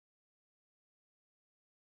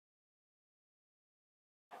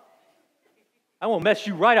I will mess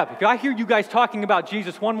you right up. If I hear you guys talking about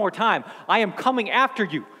Jesus one more time, I am coming after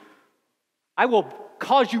you. I will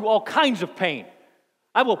cause you all kinds of pain.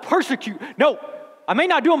 I will persecute. No, I may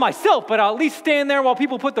not do it myself, but I'll at least stand there while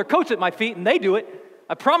people put their coats at my feet, and they do it.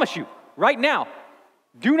 I promise you, right now,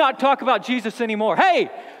 do not talk about Jesus anymore. Hey,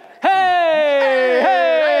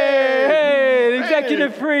 the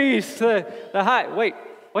executive priest, the high. Wait,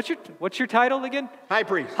 what's your title again? High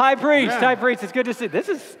priest. High priest. Yeah. High priest. It's good to see. This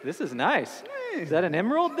is nice. Is that an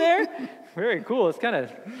emerald there? Very cool. It's kind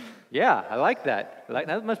of, yeah, I like that.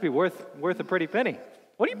 That must be worth a pretty penny.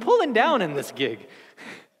 What are you pulling down in this gig?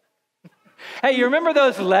 Hey, you remember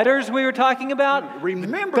those letters we were talking about?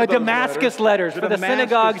 Remember the those Damascus letters for the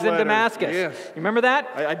synagogues in Damascus. Yes. You remember that?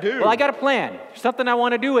 I do. Well, I got a plan. Something I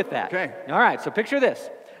want to do with that. Okay. All right, so picture this.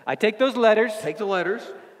 I take those letters. Take the letters.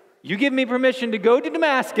 You give me permission to go to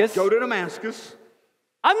Damascus. Go to Damascus.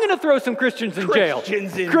 I'm going to throw some Christians in jail.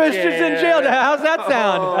 Christians in jail. How's that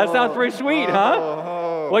sound? That sounds pretty sweet,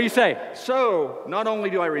 huh? What do you say? So, not only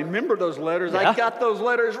do I remember those letters, I got those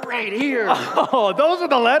letters right here. Oh, those are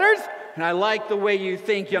the letters? And I like the way you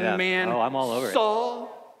think, young man. Oh, I'm all over it.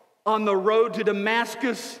 Saul, on the road to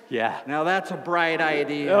Damascus. Yeah. Now that's a bright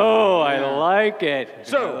idea. Oh, I like it.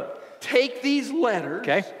 So, take these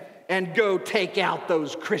letters and go take out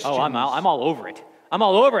those Christians. Oh, I'm all over it. I'm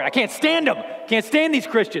all over it. I can't stand them. Can't stand these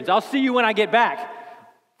Christians. I'll see you when I get back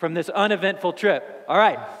from this uneventful trip. All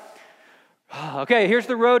right. Okay, here's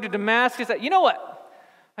the road to Damascus. You know what?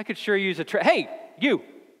 I could sure use a trip. Hey, you.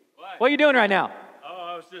 What are you doing right now?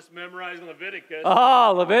 I was just memorizing Leviticus.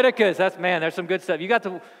 Oh, Leviticus. There's some good stuff. You got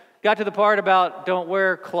to the part about don't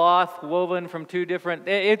wear cloth woven from two different.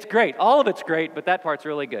 It's great. All of it's great, but that part's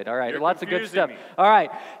really good. All right, You're lots of good stuff. confusing me. All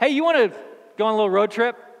right. Hey, you want to go on a little road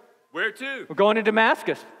trip? Where to? We're going to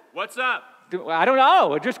Damascus. What's up? I don't know.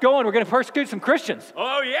 We're just going. We're going to persecute some Christians.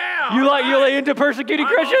 Oh, yeah. You into persecuting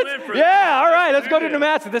I'm all Christians? in for Yeah, all right. Let's go to this.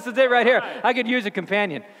 Damascus. This is it right here. right. I could use a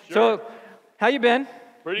companion. Sure. So, how you been?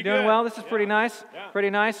 Pretty You doing good. well? This is pretty nice. Yeah. Pretty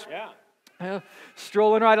nice. Yeah.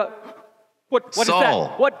 Strolling right up. What is Saul.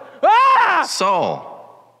 that? What? Ah!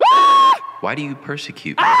 Saul, Ah! why do you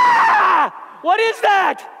persecute me? Ah! What is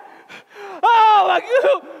that? Oh,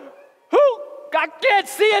 who? I can't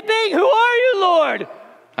see a thing. Who are you, Lord?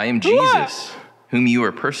 I am Jesus, whom you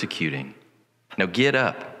are persecuting. Now get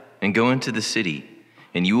up and go into the city,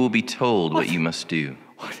 and you will be told what you must do.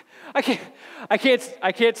 What? I can't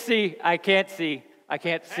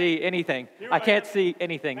see anything. I can't see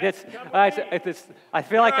anything. I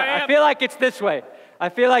feel like it's this way. I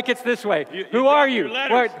feel like it's this way. Who are you?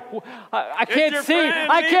 I can't see.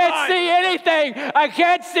 I can't see anything. I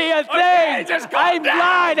can't see a thing. I'm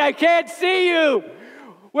blind. I can't see you.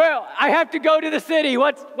 Well, I have to go to the city.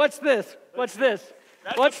 What's this? What's this?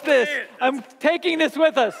 What's this? I'm taking this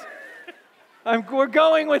with us. We're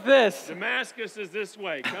going with this. Damascus is this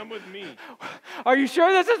way. Come with me. Are you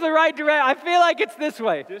sure this is the right direction? I feel like it's this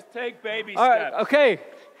way. Just take baby All right, steps. okay.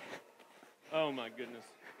 Oh, my goodness.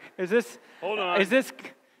 Is this? Hold on. Is this?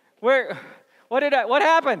 Where? What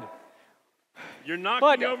happened? You're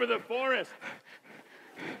knocking over the forest.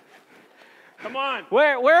 Come on.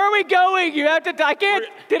 Where are we going? You have to.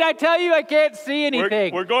 Did I tell you I can't see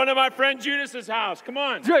anything? We're going to my friend Judas's house. Come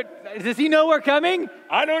on. Does he know we're coming?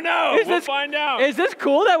 I don't know. We'll find out. Is this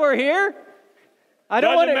cool that we're here? I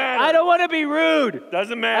don't want to be rude.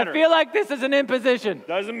 Doesn't matter. I feel like this is an imposition.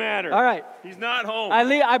 Doesn't matter. All right. He's not home.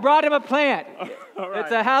 I brought him a plant. All right.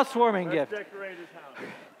 It's a housewarming gift. Decorate his house.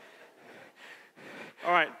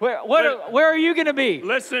 All right. Where are you going to be?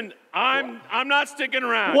 Listen, I'm not sticking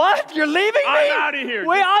around. What? You're leaving me? I'm out of here.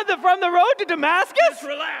 From the road to Damascus? Just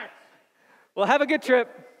relax. Well, have a good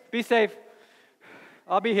trip. Be safe.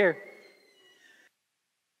 I'll be here.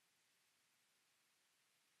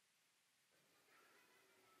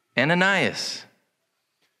 Ananias,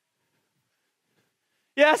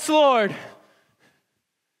 Yes, Lord.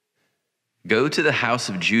 go to the house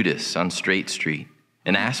of Judas on Straight Street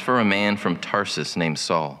and ask for a man from Tarsus named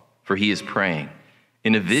Saul, for he is praying.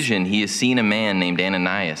 In a vision, he has seen a man named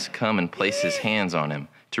Ananias come and place his hands on him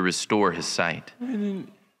to restore his sight.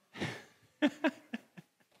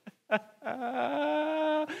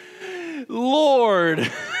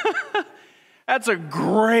 Lord, that's a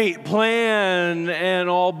great plan and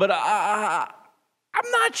all, but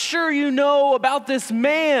I'm not sure you know about this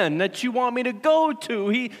man that you want me to go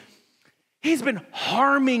to. He's been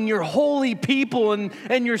harming your holy people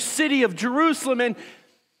and your city of Jerusalem,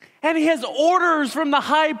 and he has orders from the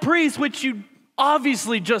high priest, which you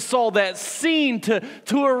obviously just saw that scene, to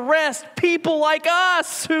arrest people like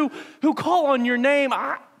us who call on your name.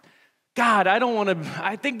 God,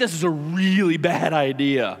 I think this is a really bad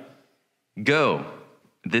idea. Go.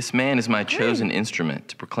 This man is my chosen instrument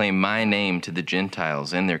to proclaim my name to the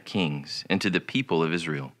Gentiles and their kings and to the people of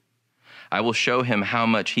Israel. I will show him how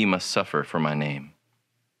much he must suffer for my name.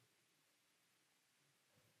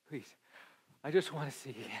 Please, I just want to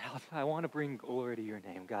see it. I want to bring glory to your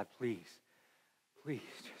name, God, please. Please,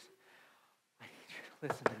 just, I need you to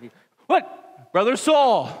listen to me. What? Brother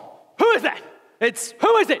Saul. Who is that?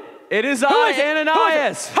 Who is it? It is I,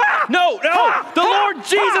 Ananias. No, the Lord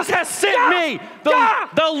Jesus has sent me.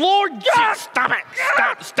 The Lord Jesus. Stop it.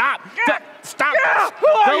 Stop. Who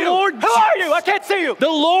are you? Who are you? I can't see you. The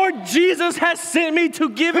Lord Jesus has sent me to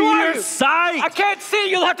give you your sight. I can't see.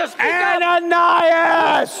 You'll have to speak up.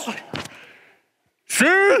 Ananias.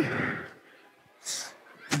 See?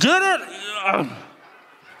 Get it?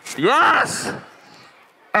 Yes.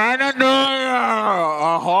 Ananias.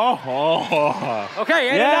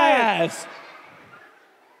 Okay, Ananias. Yes.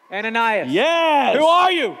 Ananias. Yes. Who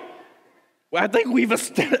are you? Well, I think we've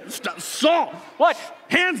established. Saul. What?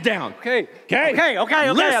 Hands down. Okay. Okay.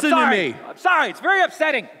 I'm Listen sorry. to me. I'm sorry. It's very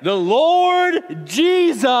upsetting. The Lord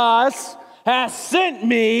Jesus has sent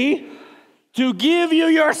me to give you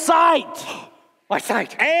your sight. My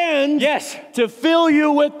sight. And yes, to fill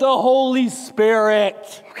you with the Holy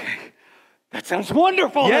Spirit. Okay. That sounds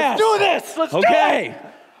wonderful. Yes. Let's do this. Let's do it.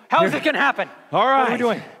 How is it going to happen? All right. What are we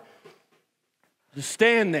doing? Just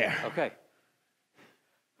stand there. Okay.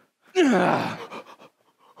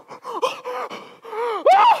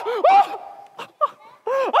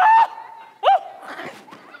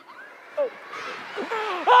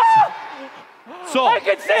 Saul. I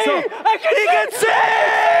can see. Saul. I can see. I can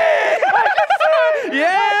see.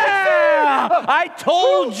 Yeah. I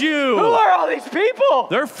told you. Who are all these people?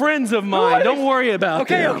 They're friends of mine. Don't worry about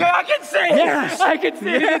them. Okay, I can see. Yes. I can see.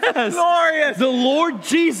 Yes. It's glorious. The Lord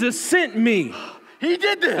Jesus sent me. He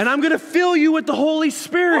did this. And I'm going to fill you with the Holy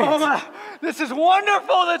Spirit. Oh my, this is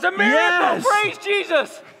wonderful. That's a miracle. Yes. Praise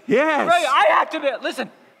Jesus. Yes. Right, I have to be,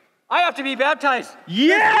 listen, I have to be baptized.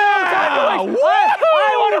 Yeah. I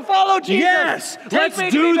want to follow Jesus. Yes. Let's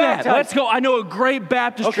do that. Let's go. I know a great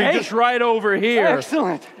baptistry just right over here.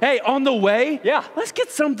 Excellent. Hey, on the way, yeah, let's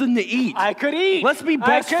get something to eat. I could eat. Let's be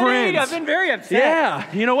best friends. I've been very upset. Yeah.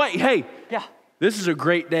 You know what? Hey. Yeah. This is a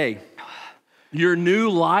great day. Your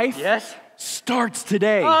new life starts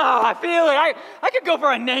today. Oh, I feel it. I could go for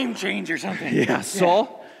a name change or something. Yeah,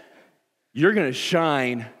 Saul, you're going to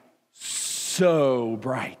shine so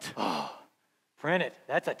bright. Oh, print it.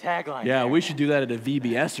 That's a tagline. Yeah, there. we should do that at a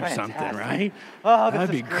VBS or something, right? Oh, that'd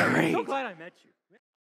be great. I'm so glad I met you.